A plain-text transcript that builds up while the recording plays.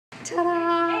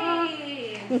Ta-da!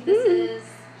 Hey!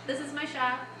 This is my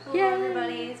shop. Hello, Yay.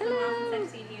 everybody. It's been a while Hello. since I've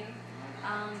seen you.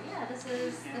 Yeah, this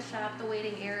is the shop, the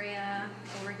waiting area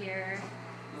over here.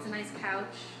 It's a nice couch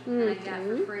that I got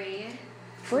for free.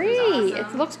 Free! It was It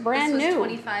awesome. looks brand this was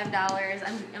new. $25.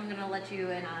 I'm gonna let you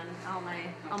in on all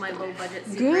my low budget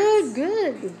secrets.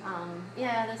 Good.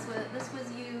 Yeah, this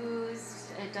was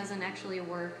used. It doesn't actually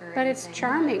work or But anything. it's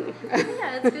charming.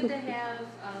 Yeah, it's good to have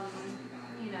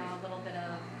you know, a little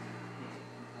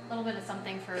bit of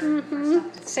something for stuff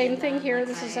to Same see thing on, here. like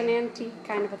This is my- an antique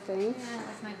kind of a thing. Yeah,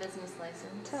 that's my business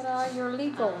license. Ta-da! You're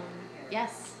legal.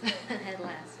 Yes, at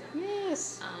last.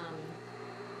 Yes. Um,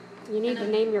 You need to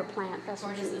and name your plant. That's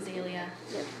what gorgeous you need. azalea.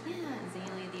 Yep. Yeah,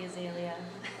 azalea, the azalea.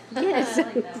 Yes. I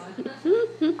like that one.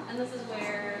 And this is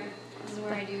where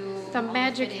I do The all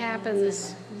magic fittings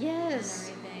happens. and Yes.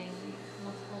 everything.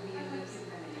 Multiple views.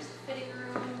 Fitting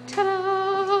room.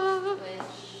 Ta-da!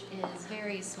 Which is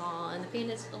very small, and the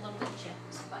paint is a little bit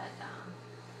chipped,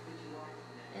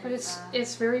 But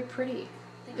it's very pretty.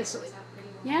 It's pretty.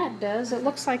 Yeah, it does. It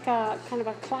looks like a kind of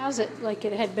a closet, like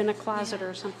it had been a closet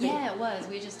or something. Yeah, it was.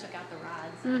 We just took out the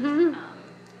rods. Mm-hmm.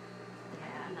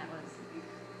 Yeah, and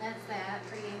that's that.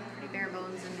 Pretty bare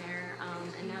bones in there.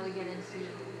 And now we get into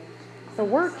The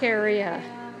work area.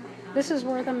 This is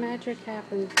where the magic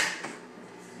happens.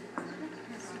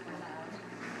 super loud.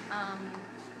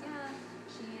 Yeah,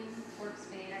 machine,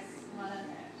 workspace, a lot of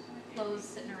clothes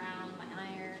sitting around, my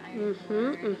iron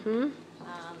board.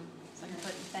 So I can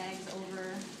put bags over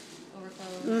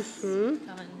clothes. I don't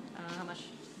know how much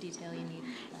detail you need.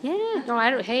 Yeah. No, I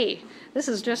don't. Hey, this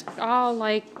is just all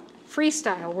like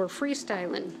freestyle. We're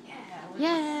freestyling.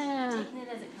 Yeah. Taking it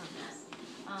as it comes.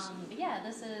 But yeah,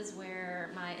 this is where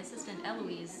my assistant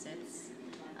Eloise sits.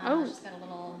 She's got a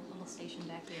little station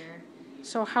back here.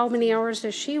 So how many hours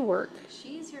does she work?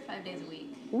 She's here 5 days a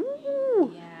week.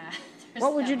 Ooh. Yeah.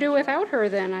 What would you do without her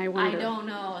then, I wonder? I don't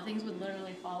know. Things would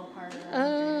literally fall apart around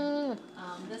here.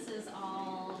 This is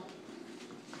all,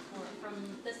 from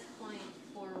this point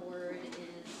forward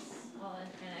is, well, and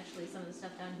actually some of the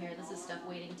stuff down here, this is stuff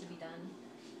waiting to be done.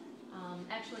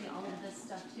 Actually, all of this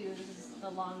stuff too, this is the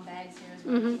long bags here is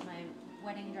where I keep my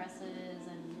wedding dresses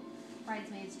and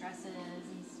bridesmaids' dresses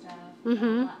and stuff. Got a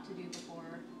lot to do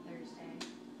before Thursday.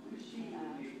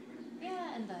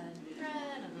 Yeah, and the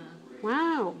thread and the...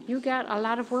 Wow, you got a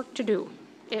lot of work to do,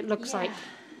 it looks like.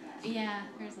 Yeah,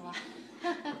 there's a lot.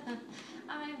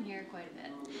 I'm here quite a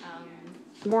bit.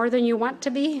 More than you want to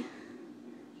be?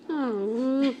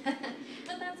 Oh.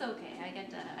 But that's okay.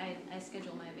 I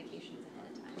schedule my vacations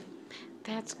ahead of time.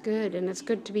 That's good, and it's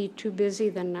good to be too busy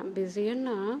than not busy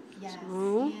enough. Yes.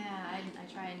 So. Yeah, I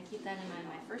try and keep that in mind.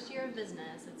 My first year of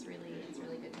business, it's really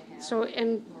good to have So,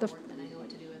 and more the work than I know what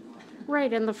to do with.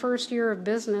 right, and the first year of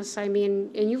business, I mean,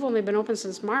 and you've only been open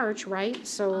since March, right?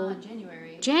 So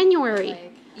January. January.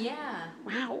 Like, yeah.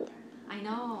 Wow. I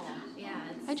know. Yeah.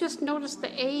 I just noticed the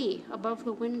A above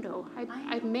the window.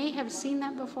 I may have seen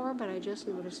that before, but I just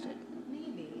noticed it.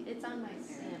 Maybe it's on my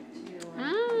stamp too.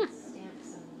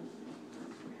 Stamps and.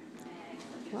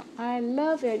 Well, I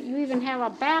love it. You even have a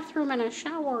bathroom and a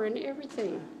shower and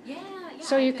everything. Yeah.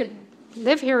 So you could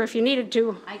live here if you needed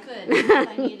to. I could if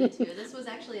I needed to. This was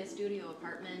actually a studio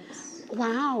apartment.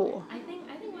 Wow. I think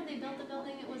when they built the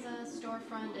building, it was a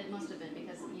storefront. It must have been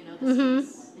because the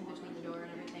space in between the door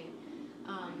and everything.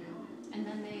 And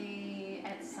then they,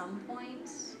 at some point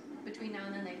between now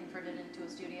and then, they converted it into a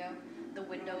studio. The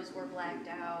windows were blacked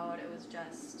out. It was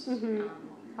just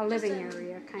A living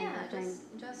area kind of thing.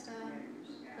 Just a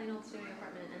plain old studio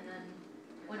apartment. And then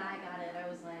when I got it, I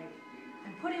was like,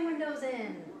 I'm putting windows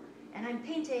in. And I'm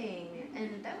painting,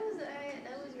 and that was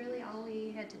really all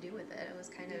we had to do with it. It was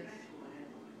kind of.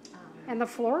 And the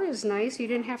floor is nice. You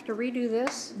didn't have to redo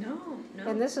this. No.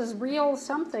 And this is real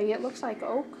something. It looks like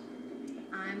oak.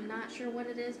 I'm not sure what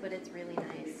it is, but it's really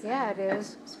nice. Yeah, it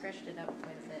is. Scratched it up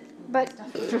quite a bit. But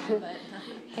But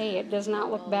hey, it does not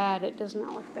look bad. It does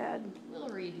not look bad. we'll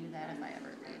redo that if I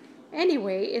ever leave.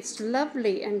 Anyway, it's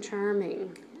lovely and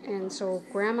charming. And so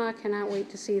Grandma cannot wait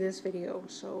to see this video.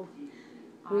 So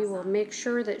we will make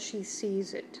sure that she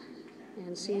sees it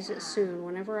and sees it soon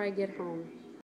whenever I get home.